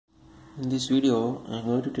In this video, I am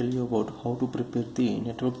going to tell you about how to prepare the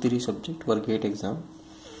network theory subject for GATE exam,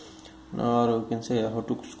 or you can say how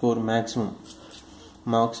to score maximum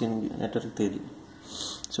marks in network theory.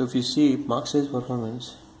 So if you see mark size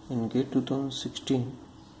performance in GATE 2016,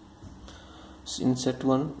 in set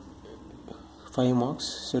 1 5 marks,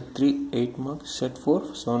 set 3 8 marks, set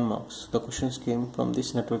 4 7 marks. The questions came from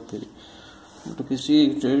this network theory. But if you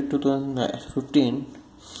see GATE 2015,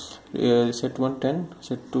 set 1 10,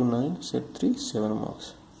 set 2 9, set 3 7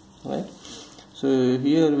 marks, right? So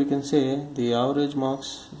here we can say the average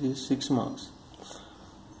marks is 6 marks.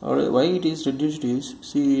 Why it is reduced is,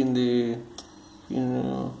 see, in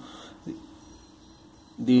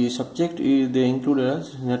the subject they included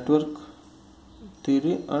as network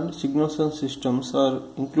theory and signals and systems are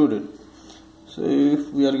included. So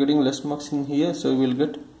if we are getting less marks in here, so we will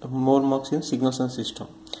get more marks in signals and system,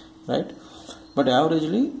 right? But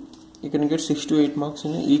averagely you can get 6 to 8 marks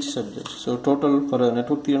in each subject. So total for a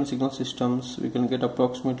network theory and signal systems, we can get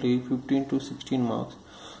approximately 15 to 16 marks.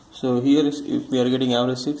 So here is, if we are getting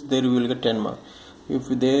average 6, there we will get 10 marks. If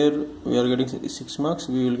there we are getting 6 marks,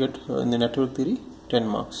 we will get in the network theory 10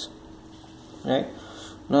 marks, right?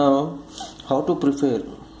 Now how to prepare?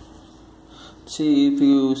 See, if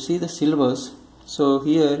you see the syllabus, so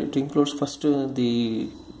here it includes first the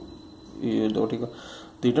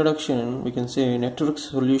introduction. We can say network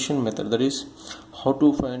solution method, that is how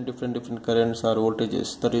to find different currents or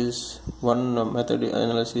voltages. That is one method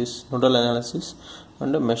analysis, nodal analysis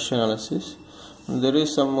and mesh analysis. And there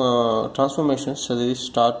is some transformations, so there is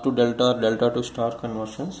star to delta or delta to star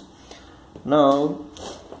conversions. Now,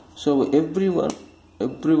 so everyone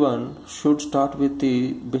should start with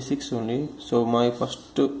the basics only. So my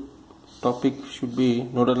first topic should be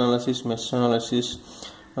nodal analysis, mesh analysis,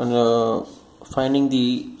 and finding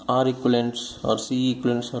the R equivalents or C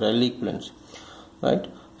equivalents or L equivalents, right?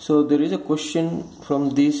 So there is a question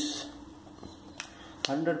from this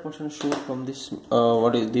 100% sure from this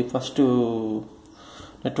what is the first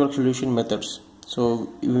network solution methods.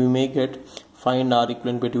 So we may get find R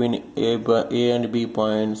equivalent between A and B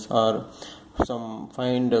points, or some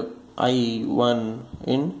find I1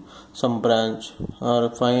 in some branch, or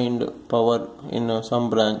find power in some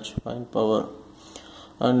branch, find power.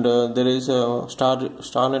 And there is a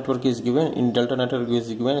star network is given, in delta network is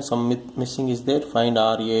given, some missing is there, find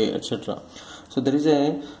RA, etc. So there is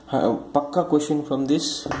a pakka question from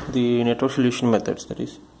this, the network solution methods. That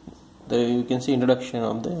is, you can see introduction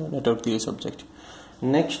of the network theory subject.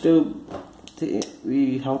 Next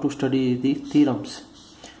we have to study the theorems,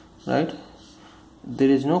 right? There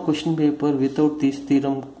is no question paper without this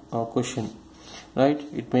theorem question, right?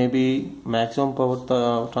 It may be maximum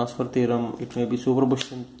power transfer theorem, it may be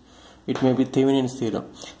superposition, it may be Thevenin's theorem.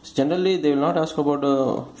 So generally they will not ask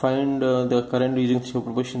about find the current using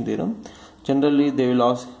superposition theorem. Generally they will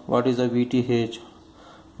ask what is a VTH,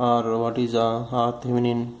 or what is a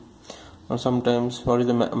Thevenin, or sometimes what is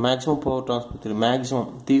the maximum power transfer theorem.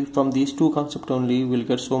 Maximum, from these two concepts only we will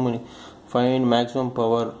get so many. Find maximum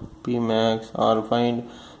power, P max, or find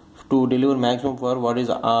to deliver maximum power, what is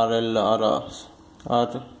RL or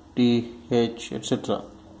RTH, etc.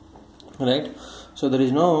 Right? So there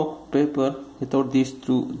is no paper without this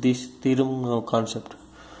theorem concept.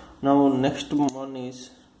 Now next one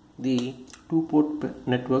is the two-port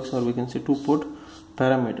networks, or we can say two-port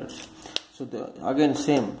parameters. So again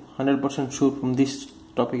same 100% sure from this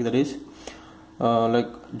topic, that is like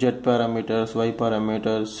Z parameters, Y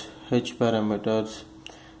parameters, H parameters,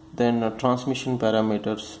 then transmission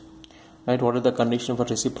parameters, right? What is the condition for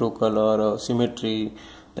reciprocal or symmetry?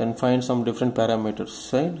 Then find some different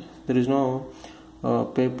parameters, right? There is no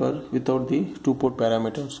paper without the two-port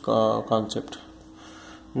parameters concept.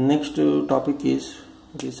 Next topic is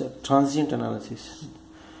a transient analysis,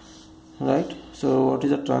 right? So what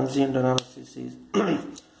is a transient analysis is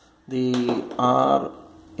the R,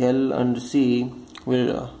 L and C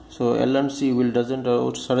will L and C will doesn't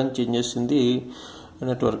have sudden changes in the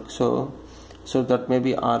network. So that may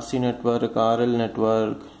be RC network, RL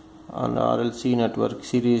network, and RLC network,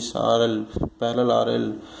 series RL,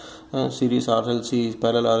 parallel RL, series RLC,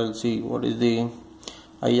 parallel RLC. What is the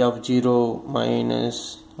I of 0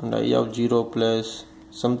 minus and I of 0 plus,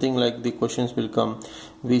 something like the questions will come.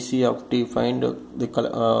 VC of T, find the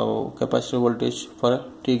capacitor voltage for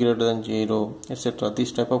T greater than 0, etc.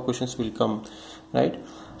 These type of questions will come, right?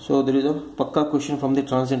 So there is a pakka question from the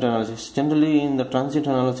transient analysis. Generally in the transient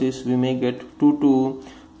analysis we may get 2 to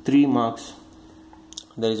 3 marks,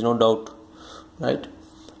 there is no doubt, right?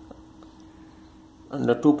 And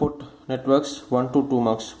the two-port networks 1 to 2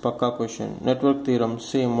 marks pakka question. Network theorem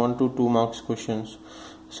same 1 to 2 marks questions.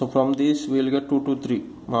 So from this we will get 2 to 3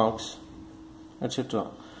 marks, etc.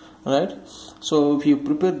 Right? So if you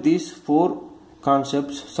prepare these 4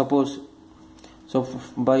 concepts, suppose, so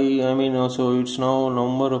by so it's now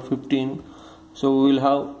November 15, so we will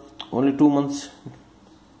have only 2 months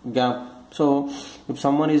gap. So if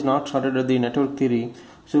someone is not started at the network theory,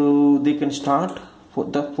 so they can start for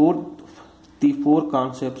the 4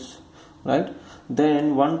 concepts, right?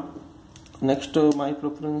 Then next my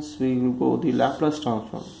preference, we will go the Laplace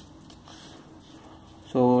transform.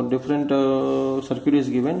 So different circuit is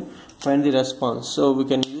given, find the response. So we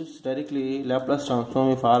can use directly Laplace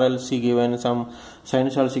transform if RLC given, some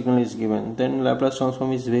sinusoidal signal is given, then Laplace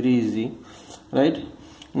transform is very easy, right?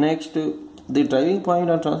 Next, the driving point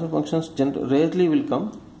and transfer functions rarely will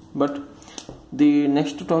come, but the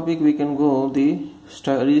next topic we can go the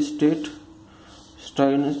steady state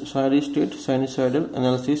sinusoidal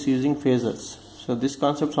analysis using phasors. So this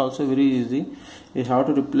concept is also very easy. You have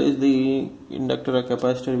to replace the inductor or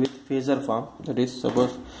capacitor with phasor form. That is,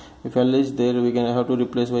 suppose if L is there, we can have to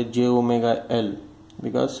replace by j omega L,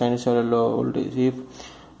 because sinusoidal voltage, if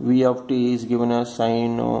V of t is given as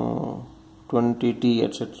sin 20t,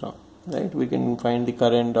 etc., right, we can find the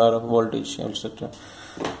current or voltage, etc.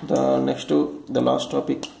 The last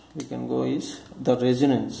topic we can go is the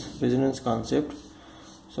resonance concept.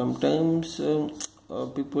 Sometimes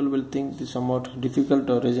people will think this somewhat difficult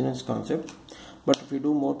resonance concept, but if we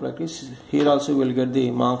do more practice, here also we will get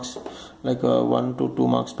the marks, like 1 to 2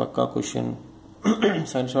 marks pakka question.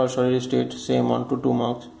 Sinusoidal steady state, same 1 to 2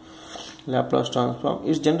 marks. Laplace transform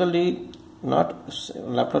is generally not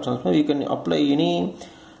Laplace transform, you can apply any,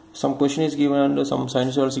 some question is given and some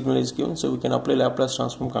sinusoidal signal is given, so we can apply Laplace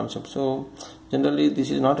transform concept. So generally this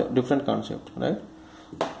is not a different concept, right?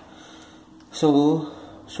 So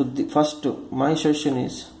the first, my suggestion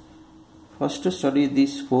is first to study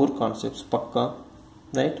these 4 concepts pakka,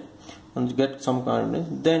 right, and get some confidence.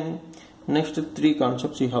 Then next 3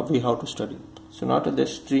 concepts we have to study. So not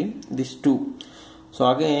just 3, these 2. So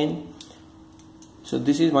again, so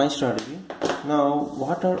this is my strategy. Now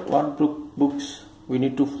what books we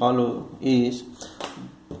need to follow is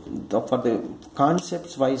for the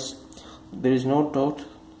concepts wise, there is no doubt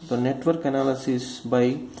the network analysis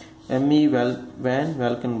by M.E. Van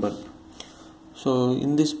Valkenburg. So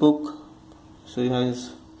in this book, so he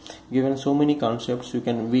has given so many concepts we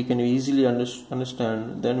can easily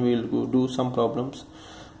understand. Then we will do some problems,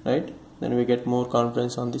 right? Then we get more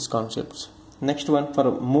confidence on these concepts. Next one,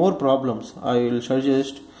 for more problems, I will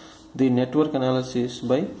suggest the network analysis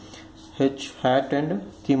by H. Hatt and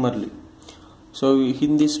Kimmerly. So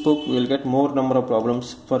in this book we will get more number of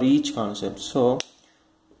problems for each concept. So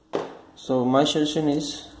my suggestion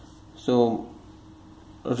is, so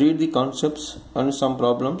read the concepts and some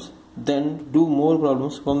problems, then do more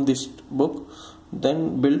problems from this book,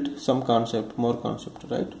 then build some more concept,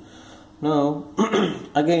 right? Now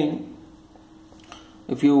again,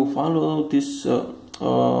 if you follow this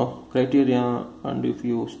criteria, and if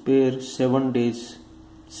you spare 7 days,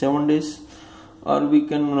 or we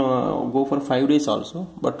can go for 5 days also,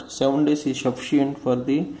 but 7 days is sufficient for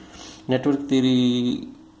the network theory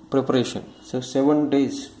preparation. So 7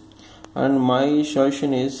 days, and my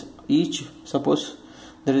suggestion is each, suppose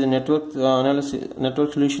there is a network analysis,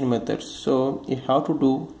 network solution methods, so you have to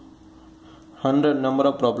do 100 number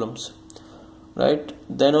of problems, right?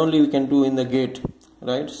 Then only we can do in the gate,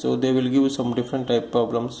 right? So they will give some different type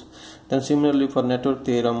problems. Then similarly for network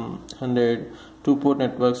theorem, 100 2-port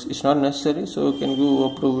networks is not necessary, so you can go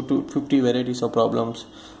up to 50 varieties of problems.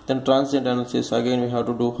 Then transient analysis, again we have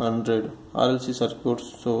to do 100 RLC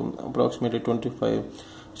circuits, so approximately 25,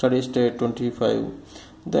 steady state 25,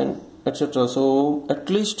 then etc. So at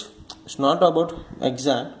least it's not about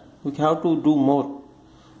exact, we have to do more.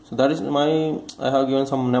 So that is I have given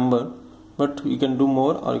some number, but you can do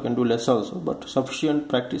more or you can do less also, but sufficient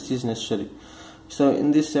practice is necessary. So in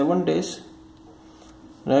these 7 days,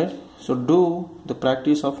 right, so do the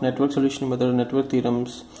practice of network solution method, network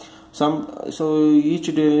theorems, so each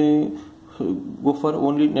day go for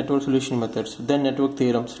only network solution methods, then network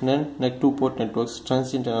theorems, then 2-port networks,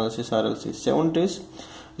 transient analysis, RLC. 7 days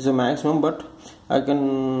is a maximum, but I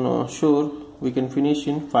can sure we can finish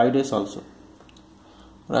in 5 days also,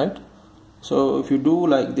 right? So if you do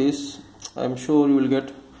like this, I am sure you will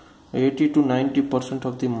get 80 to 90%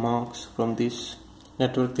 of the marks from this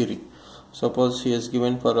network theory. Suppose he has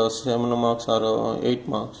given for 7 marks or 8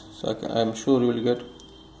 marks, so I am sure you will get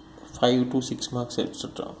 5 to 6 marks,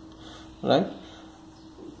 etc., right?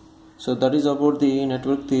 So that is about the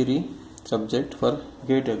network theory subject for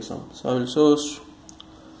GATE exam. So I will show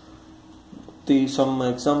some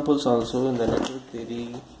examples also in the network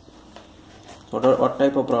theory what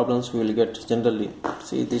type of problems we will get generally.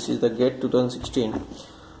 See, this is the GATE 2016.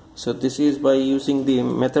 So this is by using the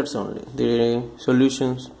methods only. The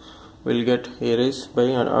solutions will get here is by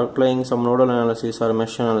applying some nodal analysis or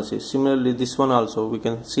mesh analysis. Similarly, this one also we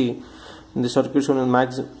can see in the circuit shown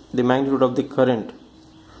the magnitude of the current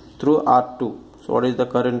through R2. So what is the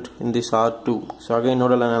current in this R2? So again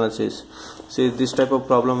nodal analysis. See, this type of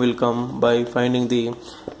problem will come by finding the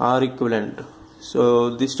R equivalent. So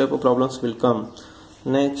this type of problems will come.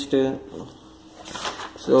 Next,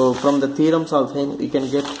 so from the theorems also we can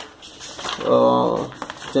get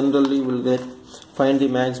generally will get find the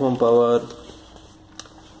maximum power,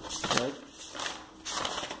 right?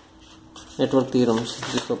 Network theorems.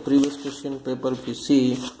 This is a previous question paper. If you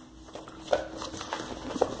see,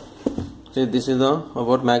 this is the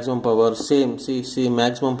about maximum power. Same. See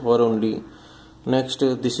maximum power only. Next,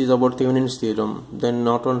 this is about Thevenin's theorem. Then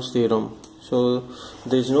Norton's theorem. So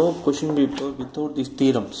there is no question paper without these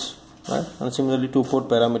theorems, right? And similarly, two-port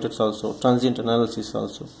parameters also, transient analysis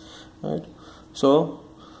also, right? So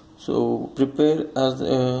prepare as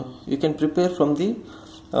you can prepare from the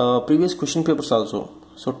previous question papers also.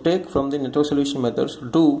 So take from the network solution methods.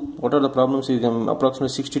 Do what are the problems? Approximately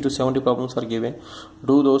 60 to 70 problems are given.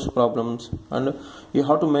 Do those problems, and you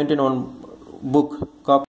have to maintain one book copy.